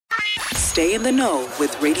Stay in the know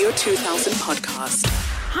with Radio 2000 podcast.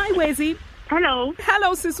 Hi, Wezzy. Hello.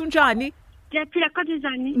 Hello, Sisunjani.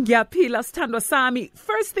 Ngiyaphila sithandwa sami.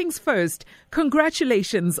 First things first,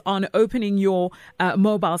 congratulations on opening your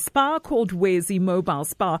mobile spa called Wezzy Mobile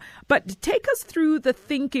Spa. But take us through the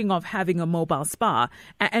thinking of having a mobile spa.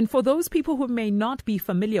 And for those people who may not be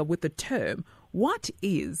familiar with the term, what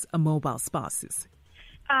is a mobile spa, sis?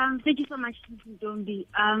 Thank you so much, Dombi.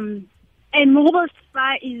 A mobile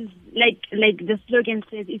spa is, like the slogan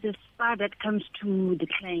says, it's a spa that comes to the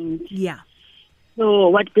client. Yeah. So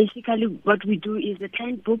what we do is the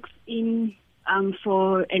client books in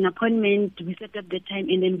for an appointment, we set up the time,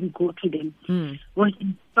 and then we go to them. With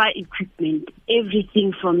spa equipment,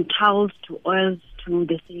 everything from towels to oils to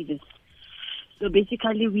the service. So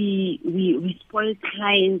basically we spoil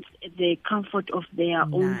clients at the comfort of their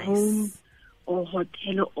own home or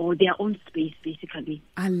hotel or their own space, basically.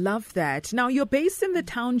 I love that. Now, you're based in the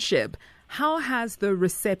township. How has the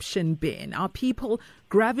reception been? Are people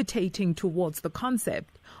gravitating towards the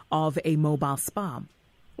concept of a mobile spa?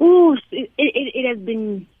 Oh, it has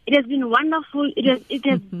been wonderful. It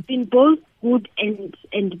has been both good and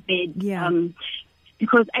bad. Yeah.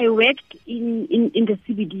 Because I worked in the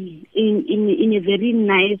CBD in a very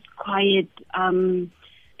nice, quiet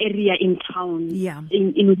area in town. Yeah.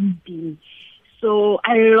 In Bloemfontein. So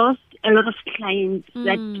I lost a lot of clients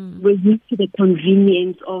that were used to the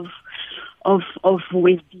convenience of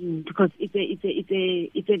Wezzy, because it's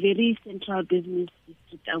a very central business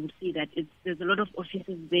district. I would say that there's a lot of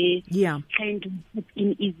offices there. Yeah. Trying to put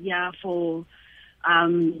in easier for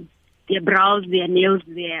their brows, their nails,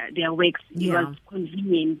 their wax. Yeah. It was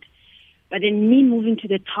convenient. But then me moving to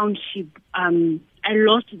the township, I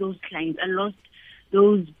lost those clients. I lost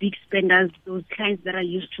those big spenders, those clients that are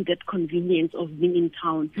used to that convenience of being in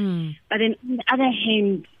town. But then on the other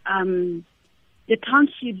hand, the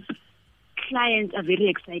township clients are very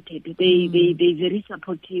excited. They're very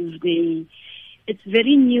supportive. It's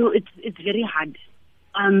very new. It's very hard.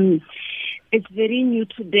 It's very new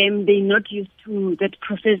to them. They're not used to that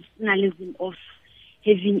professionalism of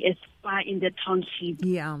having a spa in the township.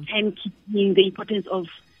 Yeah. And keeping the importance of,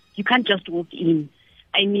 you can't just walk in.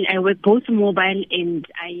 I mean, I work both mobile and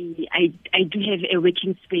I do have a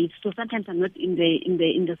working space. So sometimes I'm not in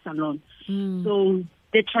the salon. So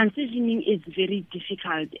the transitioning is very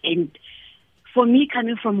difficult. And for me,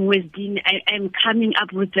 coming from Wezzy, I'm coming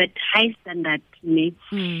up with that high standard. And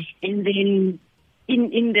then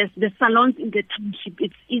in the salons in the township,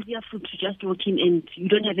 it's easier to just walk in, and you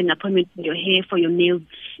don't have an appointment for your hair, for your nails.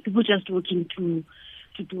 People just walk in to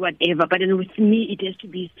do whatever. But then with me, it has to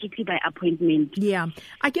be strictly by appointment. Yeah,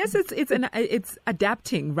 I guess it's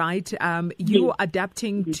adapting, right? You're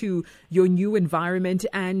adapting to your new environment,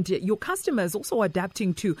 and your customers also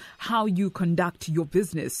adapting to how you conduct your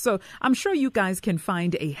business. So I'm sure you guys can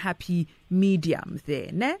find a happy medium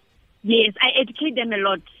there, ne? Yes, I educate them a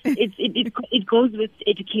lot. It goes with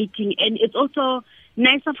educating, and it's also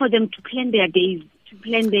nicer for them to plan their days, to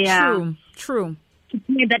plan their True.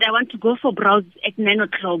 That I want to go for brows at 9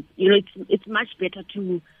 o'clock. You know, it's much better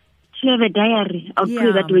to have a diary. I'll put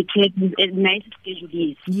it that way, to a nice schedule.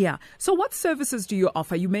 Yes. Yeah. So what services do you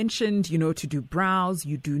offer? You mentioned, to do brows,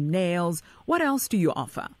 you do nails. What else do you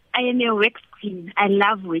offer? I am a wax queen. I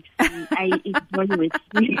love waxing. I enjoy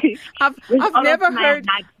waxing. I've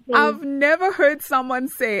never heard someone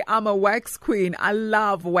say I'm a wax queen. I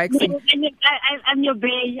love waxing. I'm your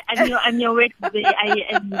bay. I'm your wax bay.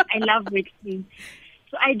 I love waxing.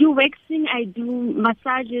 So I do waxing. I do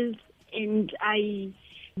massages, and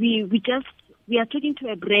we are talking to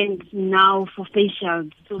a brand now for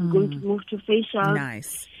facials. So we're going to move to facials.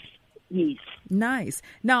 Nice. Yes. Nice.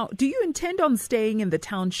 Now, do you intend on staying in the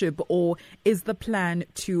township, or is the plan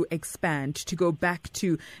to expand, to go back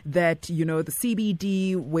to that, the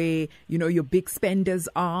CBD where, your big spenders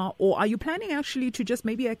are? Or are you planning actually to just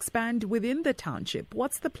maybe expand within the township?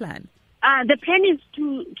 What's the plan? The plan is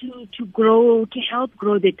to grow, to help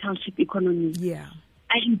grow the township economy. Yeah.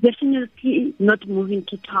 I am definitely not moving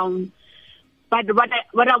to town. But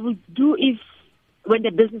what I would do is, when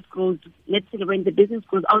the business grows, let's say when the business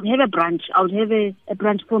grows, I would have a branch. I would have a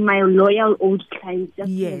branch for my loyal old clients, just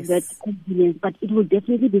to have that convenience. But it will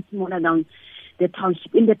definitely be smaller than the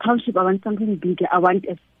township. In the township, I want something bigger. I want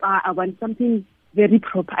a spa. I want something very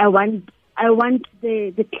proper. I want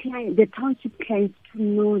the township clients to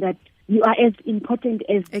know that you are as important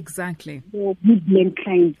as exactly the Woodland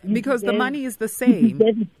clients. Because the money is the same.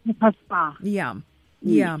 Spa. Yeah.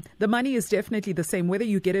 Yeah, the money is definitely the same, whether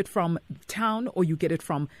you get it from town or you get it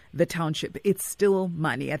from the township. It's still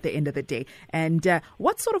money at the end of the day. And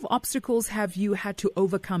what sort of obstacles have you had to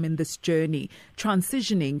overcome in this journey,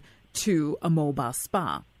 transitioning to a mobile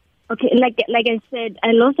spa? Okay, like I said,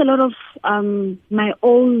 I lost a lot of my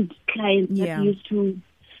old clients that used to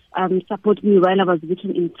support me while I was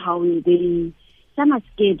working in town. Some are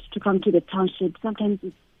scared to come to the township. Sometimes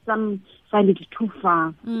some find it too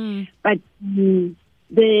far. But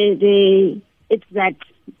it's that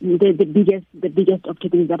the biggest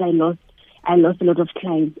obstacle that I lost. I lost a lot of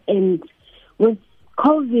clients, and with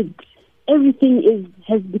COVID, everything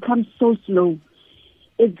has become so slow.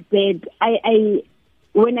 It's bad.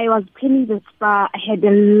 When I was cleaning the spa, I had a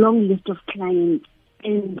long list of clients,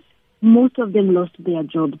 and most of them lost their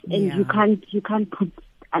jobs. And you can't put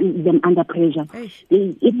them under pressure.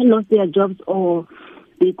 They even lost their jobs, or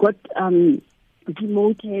they got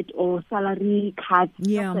demoted, or salary cuts,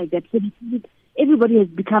 stuff like that. So everybody has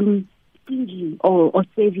become stingy or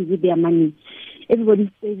savvy with their money.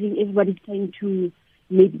 Everybody's saving. Everybody's trying to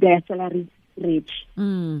make their salaries rich.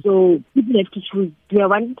 So people have to choose: do I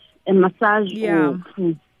want a massage or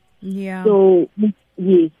food? So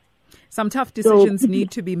yes. Some tough decisions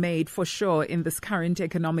need to be made for sure in this current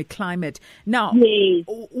economic climate. Now,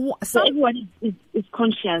 so everyone is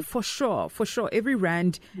conscious. For sure. Every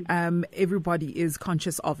rand, everybody is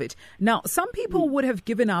conscious of it. Now, some people would have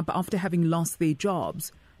given up after having lost their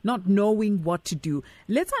jobs, not knowing what to do.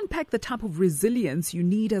 Let's unpack the type of resilience you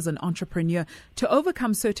need as an entrepreneur to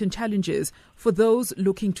overcome certain challenges for those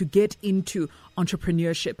looking to get into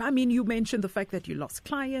entrepreneurship. I mean, you mentioned the fact that you lost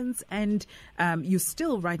clients, and you're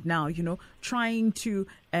still right now, trying to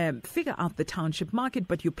figure out the township market,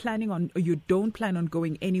 but you don't plan on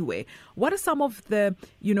going anywhere. What are some of the,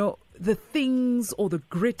 the things or the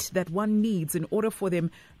grit that one needs in order for them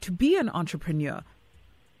to be an entrepreneur?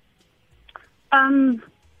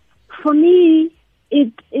 For me,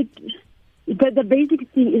 the basic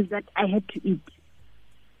thing is that I had to eat.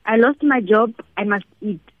 I lost my job. I must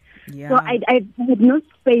eat. So I had no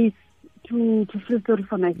space to feel sorry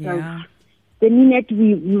for myself. The minute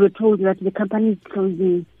we were told that the company is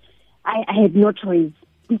closing, I had no choice.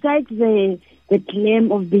 Besides the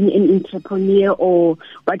claim of being an entrepreneur, or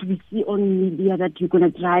what we see on media that you're going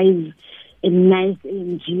to drive a nice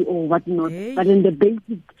AMG or whatnot, but in the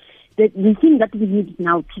basic, the thing that we need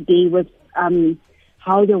now today with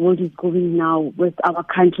how the world is going now with our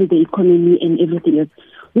country, the economy and everything else,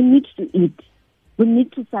 we need to eat. We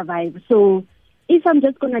need to survive. So if I'm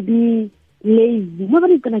just going to be lazy,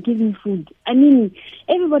 nobody's going to give me food. I mean,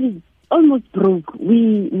 everybody's almost broke.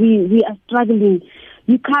 We are struggling.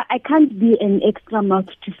 I can't be an extra mouth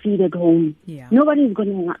to feed at home. Nobody's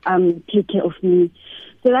going to take care of me.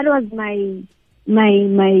 So that was my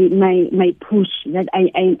push, that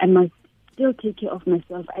I must still take care of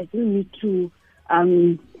myself. I still need to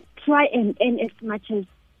try and earn as much as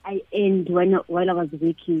I earned while I was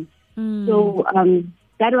working. So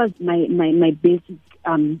that was my basic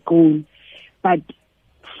goal. But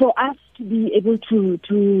for us to be able to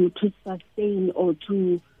sustain or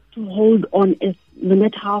to hold on, no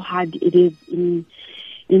matter how hard it is in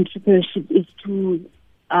entrepreneurship, is to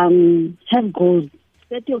have goals.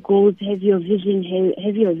 Set your goals, have your vision,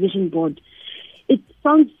 have your vision board. It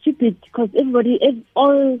sounds stupid because every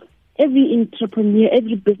entrepreneur,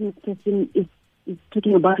 every business person is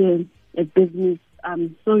talking about a business, a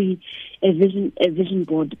vision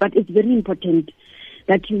board. But it's very important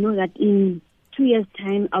that you know that in 2 years'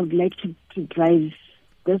 time, I would like to drive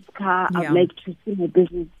this car. I would like to see my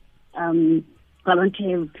business. I want to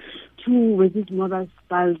have 2 Wezzy mobile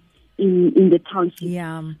spas in the township.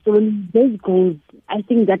 So when those goals, I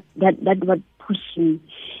think that what pushed me,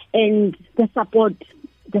 and the support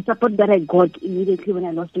that I got immediately when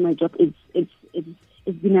I lost my job, it's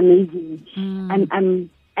been amazing.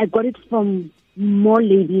 I got it from more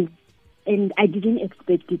ladies, and I didn't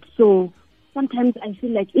expect it. So sometimes I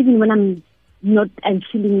feel like even when I'm not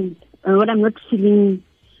feeling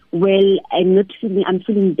well, I'm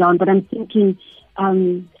feeling down, but I'm thinking,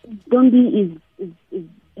 don't be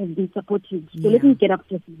has been supported. So let me get up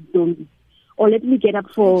for Zombie, or let me get up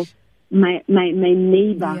for my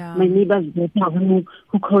neighbor, my neighbor's daughter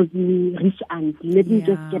who calls me rich aunt. Let me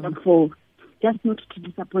just get up for, just not to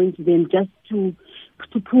disappoint them, just to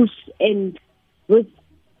push. And with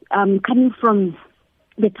coming from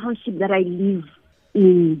the township that I live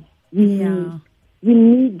in, we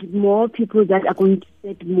need more people that are going to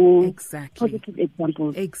set more positive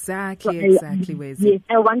examples. Exactly, Wezzy. Yes,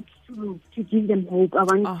 I want to give them hope. I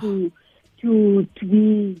want to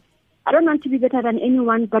be, I don't want to be better than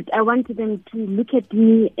anyone, but I want them to look at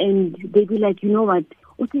me and they be like, you know what,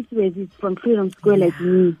 Wezzy is from Freedom Square like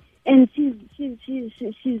me. And she's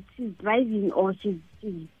driving, or she's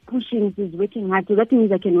pushing, she's working hard. So that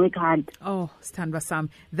means I can work hard. Oh, Stanva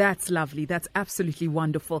Sam, that's lovely. That's absolutely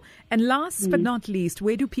wonderful. And last but not least,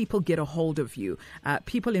 where do people get a hold of you?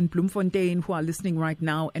 People in Bloemfontein who are listening right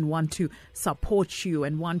now and want to support you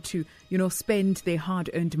and want to, spend their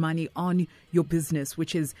hard-earned money on your business,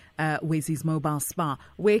 which is Wezzy's Mobile Spa.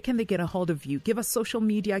 Where can they get a hold of you? Give us social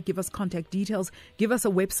media, give us contact details, give us a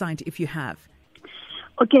website if you have.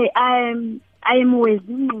 Okay, I am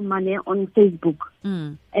Wezzy Mxguma on Facebook,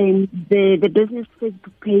 and the business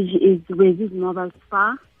Facebook page is Wezzy's Mobile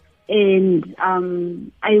Spa, and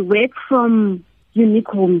I work from Unique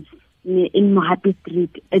Homes in Mohapi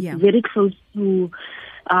Street. It's very close to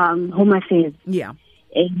Home Affairs. Yeah,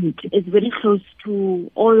 and it's very close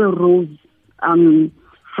to all the roads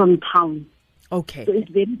from town. Okay, so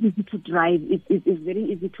it's very easy to drive. It's very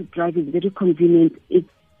easy to drive. It's very convenient.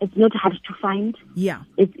 It's not hard to find. Yeah.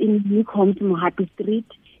 It's in Unique Homes, Mohapi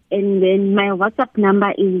Street. And then my WhatsApp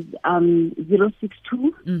number is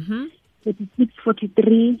 062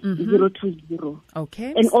 3643 020.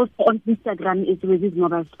 Okay. And also on Instagram is Wezzy's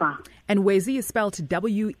Mobile Spa. And Wezzy is spelled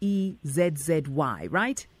W-E-Z-Z-Y,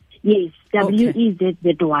 right? Yes,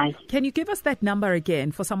 W-E-Z-Z-Y. Can you give us that number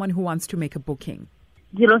again for someone who wants to make a booking?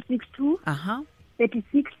 062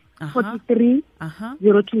 36 43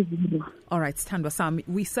 020. All right, Stanva Sam,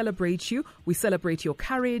 we celebrate you. We celebrate your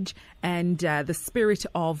courage and the spirit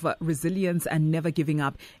of resilience and never giving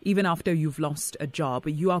up, even after you've lost a job.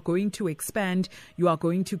 You are going to expand. You are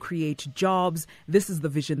going to create jobs. This is the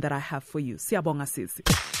vision that I have for you. Siyabonga sisi.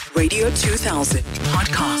 Radio 2000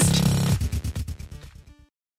 podcast.